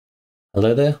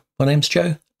Hello there, my name's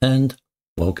Joe and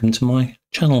welcome to my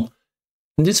channel.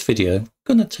 In this video, I'm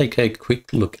going to take a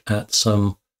quick look at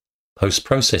some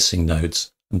post-processing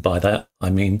nodes. And by that, I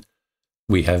mean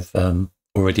we have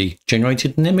already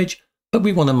generated an image, but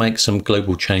we want to make some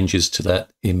global changes to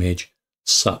that image,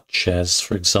 such as,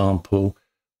 for example,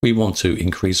 we want to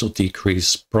increase or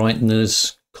decrease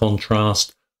brightness,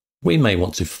 contrast. We may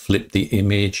want to flip the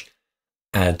image,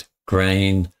 add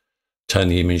grain, turn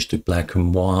the image to black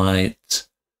and white.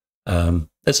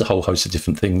 There's a whole host of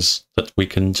different things that we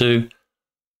can do.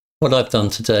 What I've done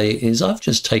today is I've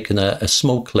just taken a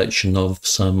small collection of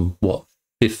some,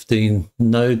 15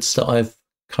 nodes that I've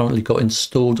currently got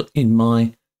installed in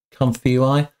my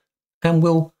ComfyUI, and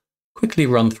we'll quickly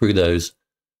run through those.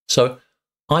 So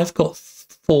I've got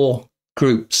 4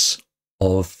 groups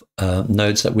of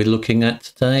nodes that we're looking at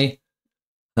today.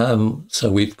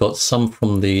 So we've got some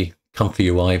from the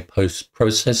ComfyUI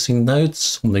post-processing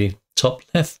nodes on the top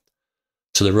left.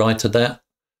 To the right of that,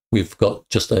 we've got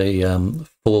just 4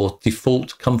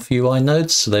 default ComfyUI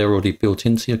nodes, so they're already built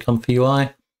into your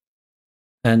ComfyUI.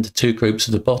 And the 2 groups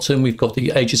at the bottom, we've got the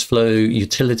Aegisflow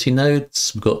utility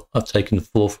nodes. I've taken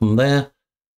 4 from there.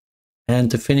 And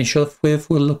to finish off with,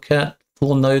 we'll look at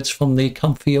 4 nodes from the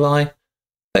ComfyUI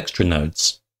extra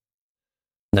nodes.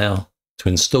 Now, to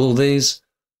install these,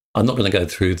 I'm not going to go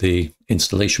through the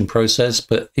installation process,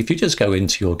 but if you just go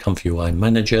into your ComfyUI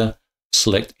manager,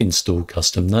 select install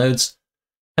custom nodes,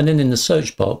 and then in the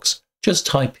search box, just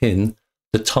type in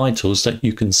the titles that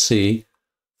you can see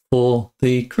for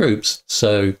the groups.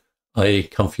 So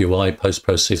ComfyUI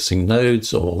post-processing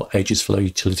nodes or Aegisflow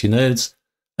utility nodes,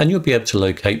 and you'll be able to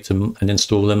locate them and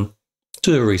install them,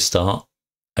 do a restart,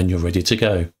 and you're ready to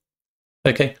go.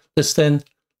 Okay, let's then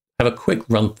have a quick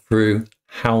run through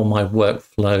how my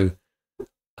workflow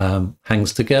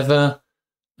hangs together,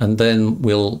 and then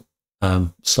we'll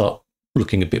start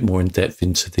looking a bit more in depth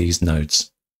into these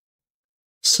nodes.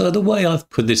 So the way I've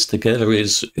put this together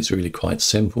is really quite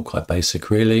simple, quite basic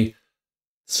really.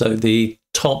 So the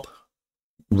top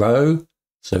row,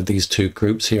 so these 2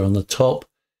 groups here on the top,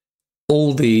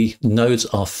 all the nodes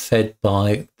are fed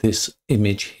by this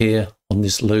image here on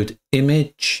this load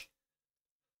image.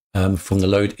 From the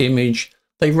load image,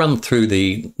 they run through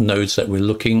the nodes that we're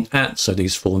looking at. So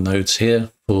these 4 nodes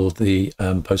here for the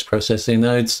post-processing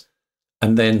nodes.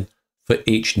 And then for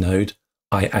each node,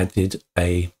 I added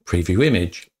a preview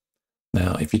image.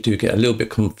 Now, if you do get a little bit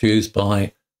confused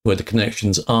by where the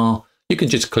connections are, you can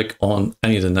just click on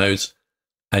any of the nodes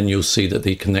and you'll see that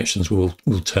the connections will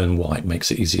turn white. Makes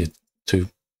it easier to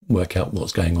work out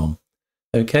what's going on.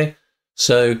 Okay,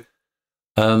 so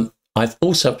I've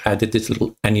also added this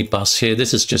little AnyBus here.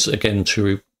 This is just, again,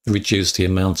 to reduce the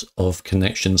amount of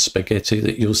connection spaghetti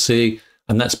that you'll see.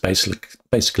 And that's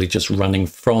basically just running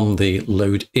from the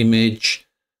load image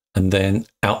and then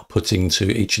outputting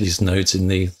to each of these nodes in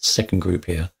the second group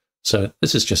here. So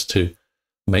this is just to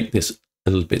make this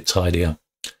a little bit tidier.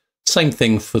 Same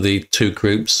thing for the 2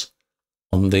 groups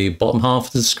on the bottom half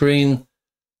of the screen.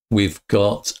 We've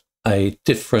got a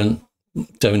different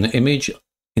donor image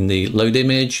in the load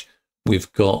image.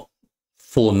 We've got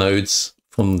 4 nodes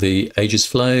from the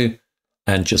Aegisflow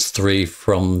and just 3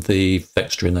 from the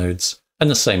Vectra nodes. And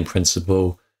the same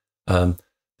principle,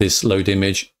 this load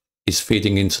image is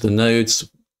feeding into the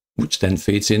nodes, which then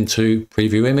feeds into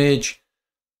preview image.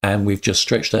 And we've just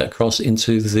stretched that across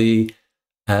into the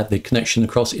connection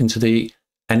across into the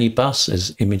AnyBus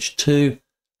as image 2.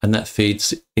 And that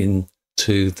feeds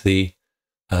into the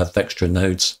Vectra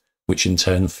nodes, which in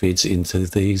turn feeds into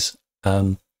these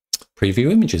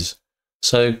preview images.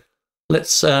 So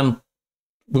let's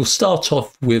we'll start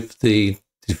off with the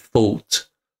default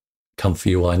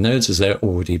ComfyUI nodes as they're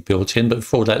already built in, but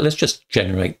before that, let's just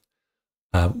generate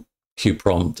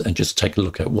QPrompt and just take a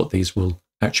look at what these will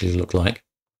actually look like.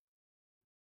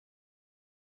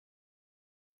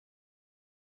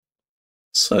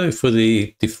 So for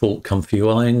the default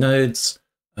ComfyUI nodes,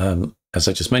 as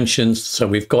I just mentioned, so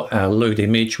we've got our load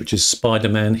image, which is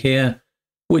Spider-Man here,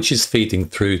 which is feeding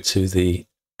through to the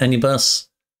AnyBus,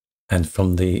 and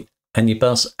from the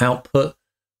AnyBus output,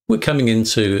 we're coming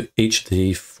into each of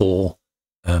the 4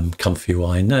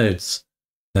 ComfyUI nodes.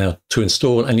 Now, to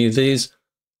install any of these,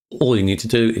 all you need to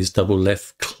do is double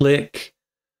left click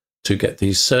to get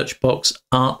the search box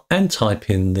up and type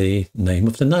in the name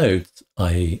of the node,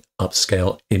 i.e.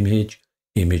 upscale image,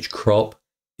 image crop,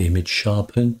 image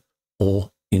sharpen,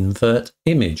 or invert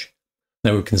image.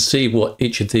 Now we can see what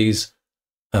each of these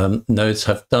nodes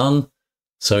have done.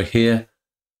 So here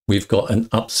we've got an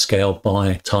upscale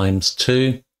by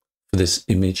 ×2 for this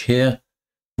image here.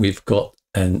 We've got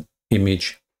an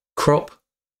image crop.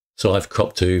 So I've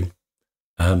cropped to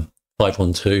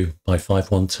 512 by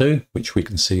 512, which we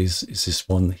can see is this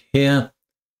one here.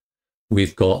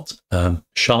 We've got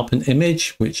sharpen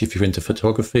image, which if you're into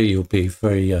photography, you'll be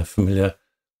very familiar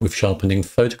with sharpening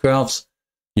photographs.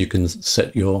 You can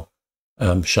set your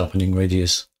sharpening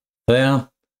radius there.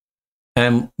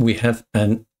 And we have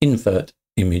an invert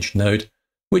image node,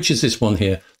 which is this one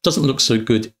here. Doesn't look so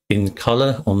good in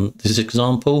color on this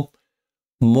example.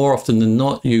 More often than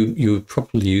not, you would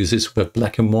probably use this with a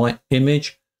black and white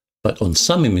image, but on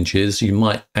some images, you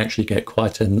might actually get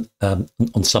quite an,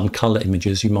 on some color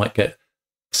images, you might get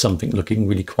something looking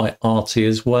really quite arty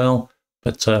as well,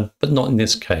 but not in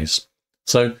this case.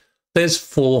 So there's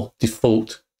 4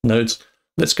 default nodes.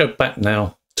 Let's go back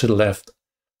now to the left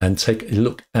and take a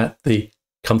look at the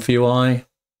ComfyUI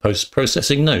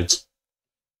post-processing nodes.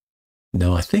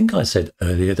 Now, I think I said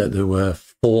earlier that there were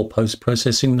 4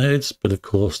 post-processing nodes, but of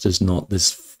course there's not.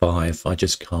 There's 5. I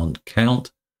just can't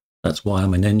count. That's why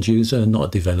I'm an end user, not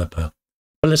a developer.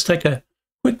 But let's take a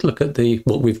quick look at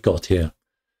what we've got here.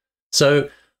 So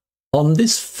on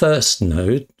this first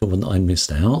node, the one that I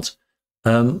missed out,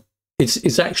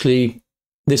 it's actually,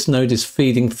 this node is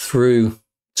feeding through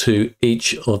to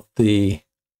each of the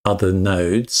other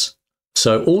nodes.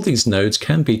 So all these nodes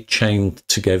can be chained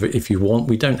together if you want.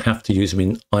 We don't have to use them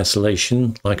in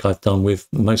isolation like I've done with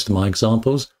most of my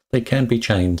examples. They can be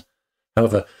chained.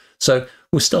 However, so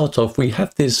we'll start off, we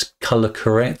have this color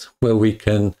correct where we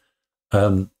can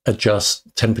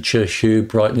adjust temperature, hue,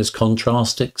 brightness,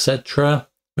 contrast, etc.,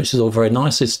 which is all very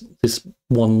nice. This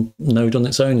one node on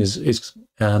its own is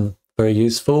very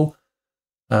useful.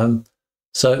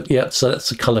 So yeah, so that's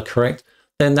the color correct.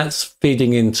 Then that's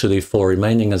feeding into the 4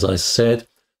 remaining, as I said.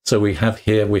 So we have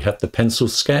here, we have the pencil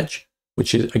sketch,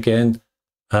 which is again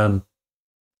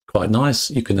quite nice.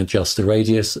 You can adjust the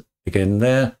radius again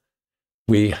there.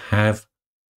 We have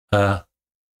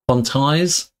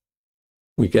quantize.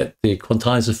 We get the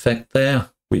quantize effect there,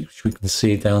 which we can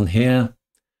see down here.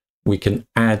 We can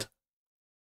add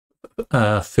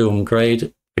film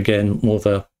grade, again, more of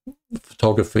a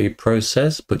photography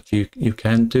process, but you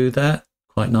can do that.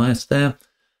 Quite nice there.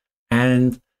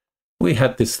 And we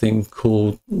have this thing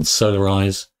called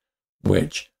solarize,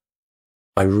 which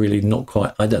I really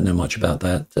I don't know much about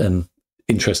that.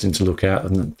 Interesting to look at,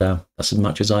 and that's as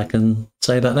much as I can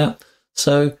say about that.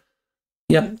 So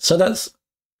yeah, so that's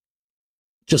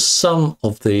just some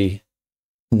of the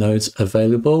nodes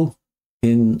available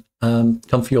in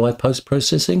ComfyUI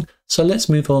post-processing. So let's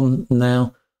move on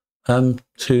now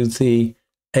to the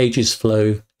Ages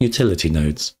Flow utility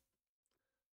nodes.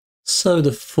 So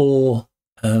the 4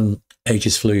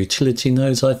 Ages Flow utility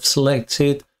nodes I've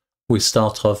selected, we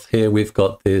start off here, we've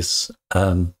got this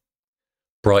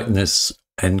brightness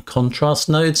and contrast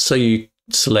node. So you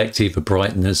select either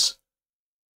brightness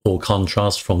or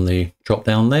contrast from the drop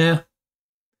down there.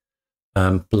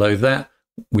 Below that,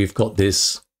 we've got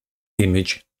this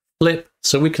image flip.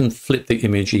 So we can flip the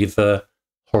image either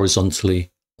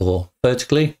horizontally or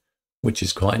vertically, which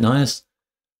is quite nice.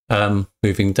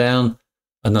 Moving down,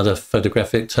 another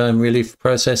photographic term really for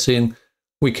processing,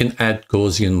 we can add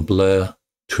Gaussian blur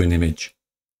to an image.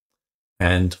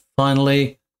 And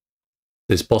finally,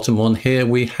 this bottom one here,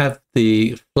 we have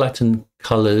the flatten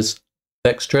colors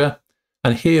extra.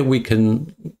 And here we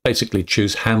can basically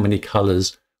choose how many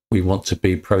colors we want to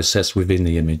be processed within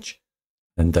the image.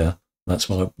 And that's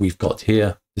what we've got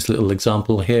here, this little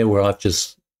example here where I've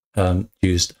just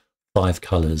used 5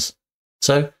 colors.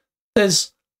 So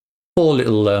there's 4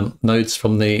 little nodes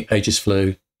from the Ages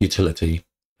Flow utility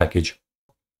package.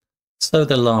 So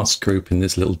the last group in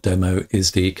this little demo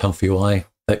is the ComfyUI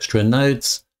extra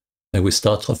nodes. Now we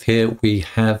start off here, we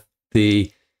have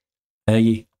the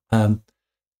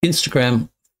Instagram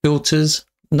filters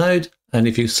node, and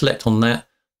if you select on that,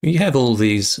 you have all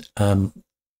these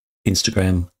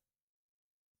Instagram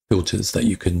filters that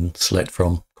you can select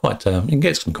from. You can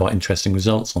get some quite interesting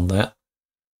results on that.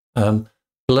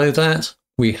 Below that,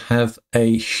 we have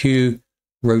a hue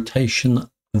rotation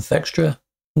vector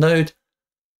node,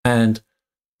 and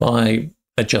by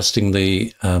adjusting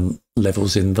the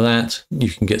levels in that, you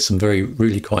can get some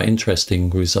really quite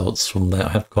interesting results from that. I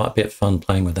had quite a bit of fun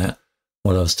playing with that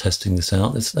while I was testing this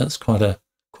out. That's quite a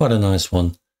nice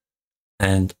one.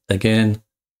 And again,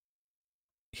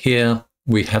 here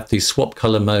we have the swap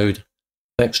color mode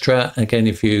extra. Again,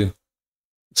 if you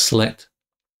select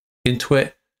into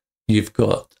it, you've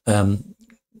got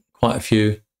quite a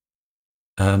few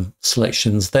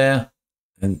selections there,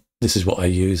 and this is what I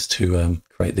use to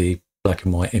create the black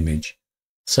and white image.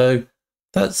 So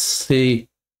that's the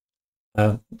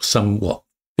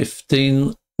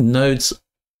 15 nodes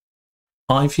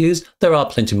I've used. There are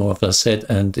plenty more, as I said,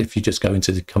 and if you just go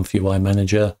into the ComfyUI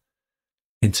Manager,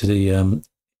 into the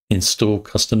install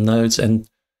custom nodes and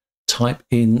type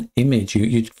in image,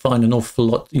 you'd find an awful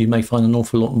lot. You may find an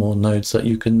awful lot more nodes that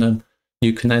you can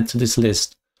add to this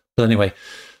list. But anyway,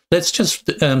 let's just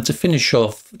to finish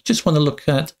off, just want to look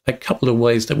at a couple of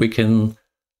ways that we can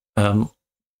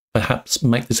perhaps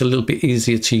make this a little bit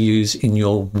easier to use in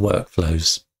your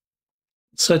workflows.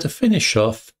 So to finish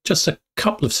off, just a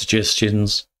couple of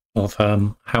suggestions of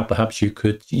how perhaps you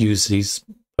could use these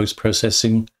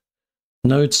post-processing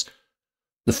nodes.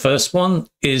 The first one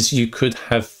is you could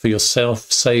have for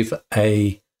yourself save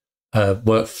a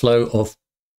workflow of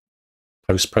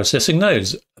post-processing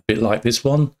nodes, a bit like this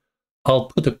one. I'll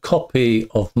put a copy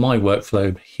of my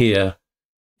workflow here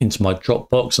into my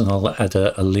Dropbox, and I'll add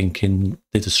a link in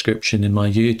the description in my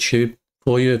YouTube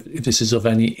for you if this is of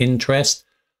any interest.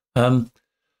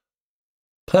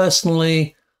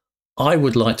 Personally, I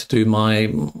would like to do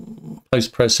my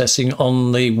post-processing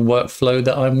on the workflow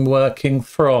that I'm working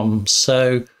from.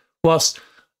 So whilst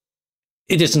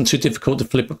it isn't too difficult to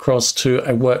flip across to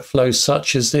a workflow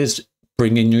such as this,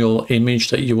 bring in your image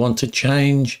that you want to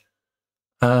change,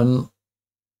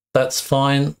 that's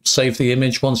fine. Save the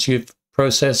image once you've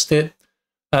processed it.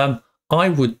 I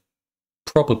would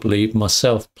probably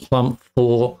myself plump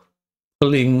for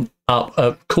calling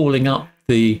up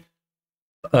the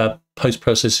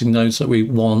post-processing nodes that we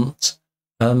want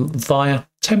via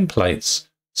templates.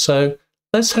 So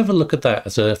let's have a look at that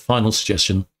as a final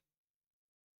suggestion.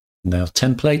 Now,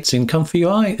 templates in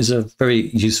ComfyUI is a very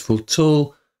useful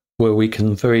tool where we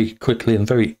can very quickly and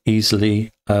very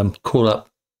easily call up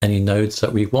any nodes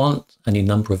that we want, any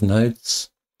number of nodes.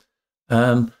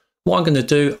 What I'm going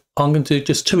to do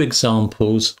just two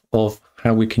examples of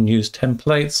how we can use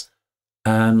templates.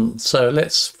 So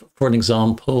let's, for an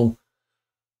example,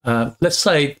 let's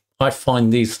say I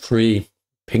find these three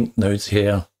pink nodes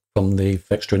here from the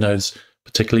Vectra nodes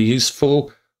particularly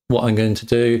useful. What I'm going to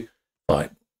do, I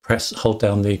hold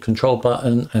down the control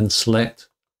button and select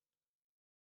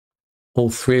all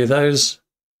three of those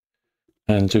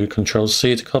and do Control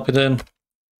C to copy them,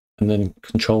 and then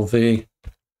Control V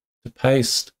to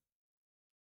paste.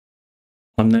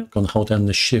 I'm now going to hold down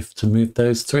the Shift to move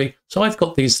those three. So I've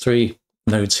got these three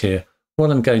nodes here.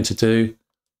 What I'm going to do,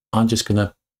 I'm just going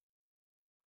to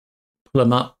pull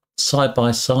them up side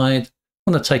by side.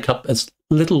 I want to take up as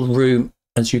little room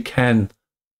as you can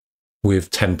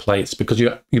with templates because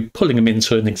you're pulling them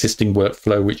into an existing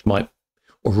workflow which might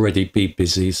already be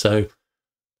busy. So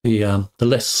the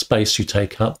less space you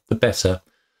take up, the better.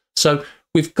 So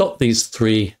we've got these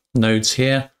three nodes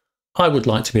here. I would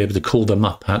like to be able to call them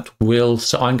up at will,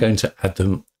 so I'm going to add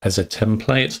them as a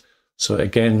template. So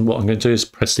again, what I'm going to do is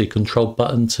press the control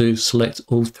button to select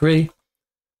all three.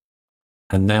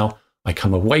 And now I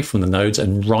come away from the nodes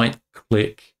and right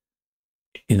click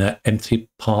in an empty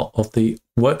part of the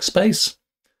workspace.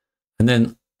 And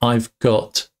then I've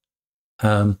got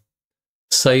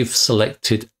save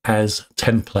selected as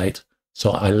template.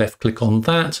 So I left click on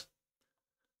that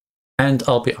and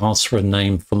I'll be asked for a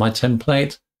name for my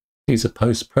template. These are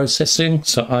post-processing.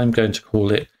 So I'm going to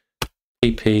call it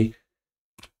PP1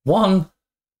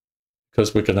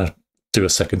 because we're going to do a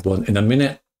second one in a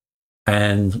minute,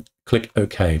 and click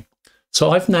OK.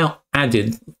 So I've now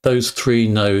added those three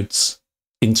nodes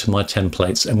into my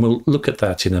templates, and we'll look at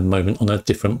that in a moment on a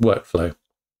different workflow.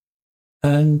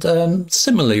 And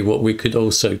similarly, what we could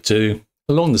also do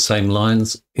along the same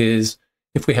lines is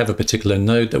if we have a particular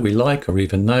node that we like, or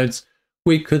even nodes,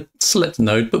 we could select a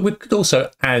node, but we could also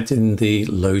add in the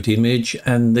load image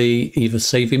and the either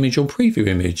save image or preview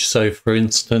image. So for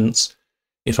instance,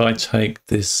 if I take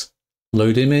this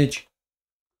load image,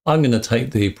 I'm going to take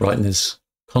the brightness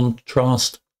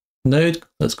contrast node.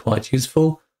 That's quite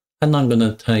useful. And I'm going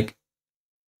to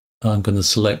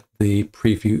select the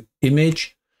preview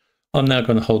image. I'm now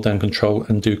going to hold down Control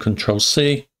and do Control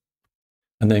C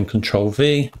and then Control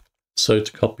V. So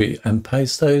to copy and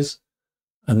paste those.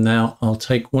 And now I'll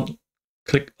take one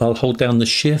click, I'll hold down the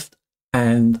Shift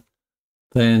and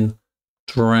then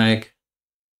drag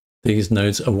these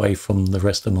nodes away from the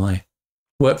rest of my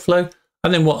workflow.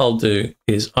 And then what I'll do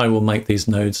is I will make these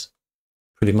nodes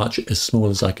pretty much as small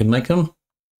as I can make them.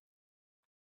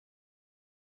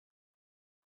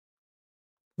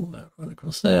 Pull that right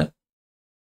across there.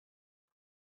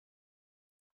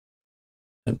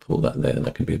 And pull that there.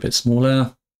 That can be a bit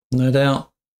smaller, no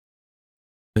doubt.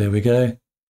 There we go.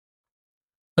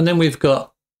 And then we've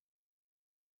got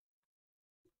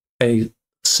a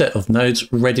set of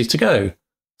nodes ready to go.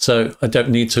 So I don't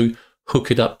need to hook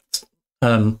it up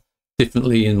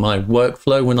differently in my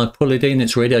workflow. When I pull it in,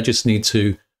 it's ready. I just need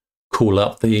to call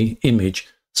up the image.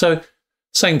 So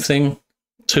same thing,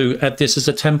 to add this as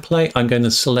a template, I'm going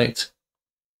to select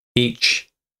each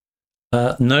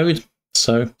node.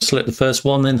 So select the first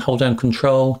one, then hold down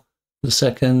Control, the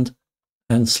second,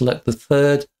 and select the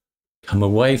third. Come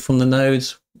away from the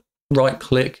nodes, right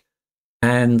click,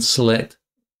 and select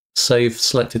Save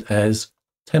Selected as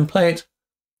Template.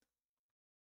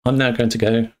 I'm now going to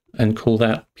go and call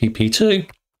that PP2.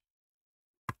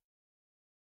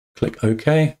 Click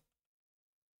OK.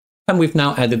 And we've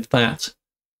now added that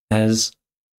as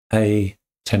a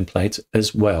template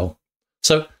as well.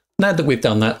 So now that we've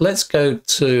done that, let's go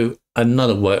to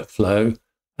another workflow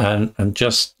and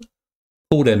just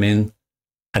pull them in,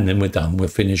 and then we're done. We'll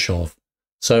finish off.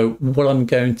 So what I'm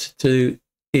going to do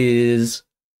is,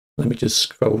 let me just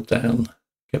scroll down,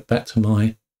 get back to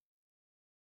my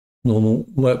normal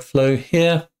workflow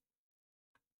here.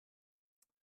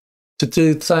 To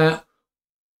do that,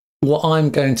 what I'm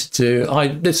going to do,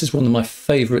 this is one of my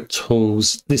favorite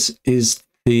tools. This is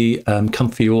the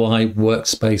ComfyUI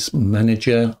Workspace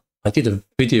Manager. I did a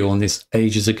video on this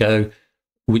ages ago,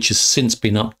 which has since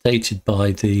been updated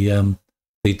by the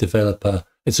developer.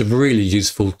 It's a really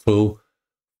useful tool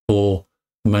for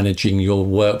managing your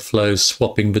workflows,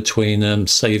 swapping between them,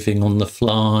 saving on the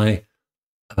fly.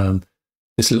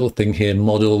 This little thing here,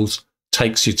 models,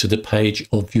 takes you to the page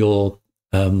of your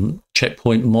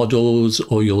checkpoint models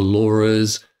or your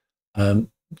LoRa's.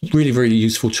 Really, really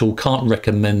useful tool. Can't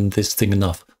recommend this thing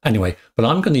enough. Anyway, but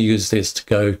I'm going to use this to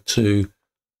go to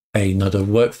another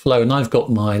workflow, and I've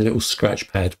got my little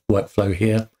scratchpad workflow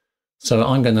here. So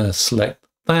I'm going to select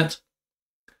that,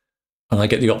 and I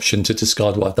get the option to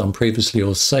discard what I've done previously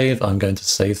or save. I'm going to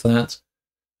save that.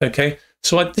 Okay,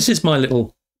 so this is my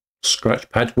little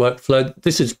scratchpad workflow.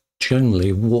 This is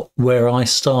generally where I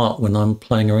start when I'm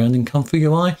playing around in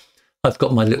ComfyUI. I've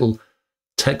got my little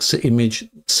text to image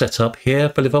set up here,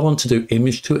 but if I want to do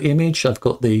image to image, I've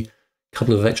got the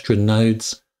couple of extra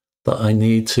nodes that I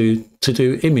need to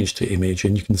do image to image.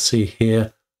 And you can see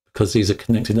here, because these are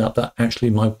connected up, that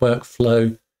actually my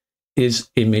workflow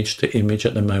is image to image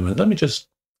at the moment. Let me just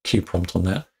cue prompt on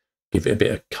that, give it a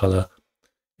bit of color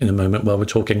in a moment while we're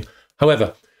talking.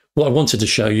 However, what I wanted to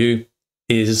show you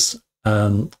is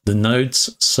the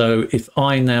nodes. So if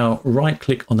I now right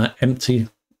click on that empty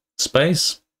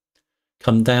space,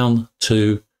 come down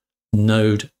to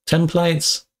node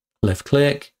templates, left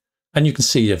click, and you can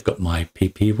see I've got my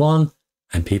PP1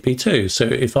 and PP2. So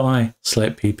if I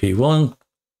select PP1,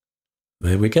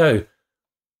 there we go.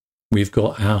 We've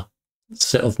got our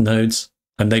set of nodes,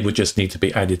 and they would just need to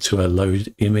be added to a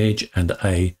load image and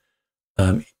a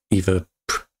either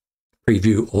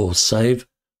preview or save.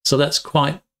 So that's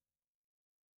quite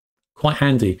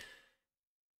handy.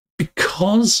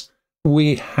 Because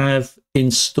we have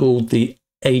installed the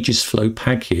Ages Flow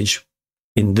package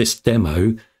in this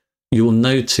demo, you'll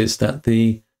notice that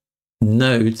the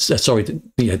nodes,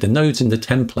 the nodes in the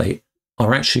template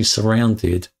are actually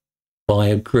surrounded by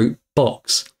a group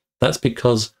box. That's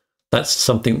because that's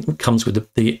something that comes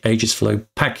with the Ages Flow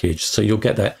package. So you'll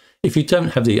get that. If you don't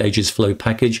have the Ages Flow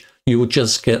package, you will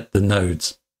just get the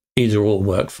nodes. Either or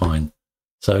work fine.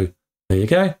 So there you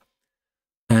go.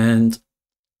 And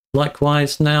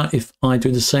likewise, now if I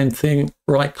do the same thing,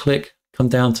 right click, come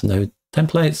down to node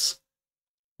templates,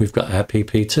 we've got our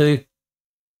PP2.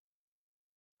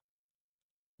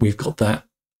 We've got that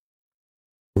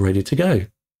ready to go.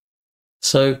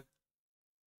 So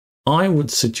I would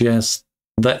suggest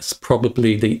that's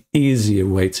probably the easier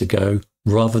way to go,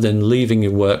 rather than leaving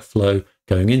your workflow,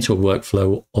 going into a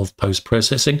workflow of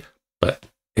post-processing, but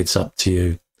it's up to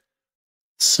you.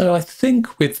 So I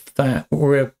think with that,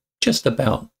 we're just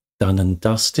about done and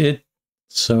dusted.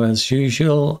 So as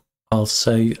usual, I'll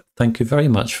say thank you very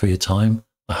much for your time.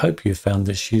 I hope you found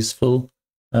this useful.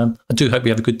 I do hope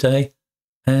you have a good day,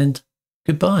 and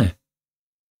goodbye.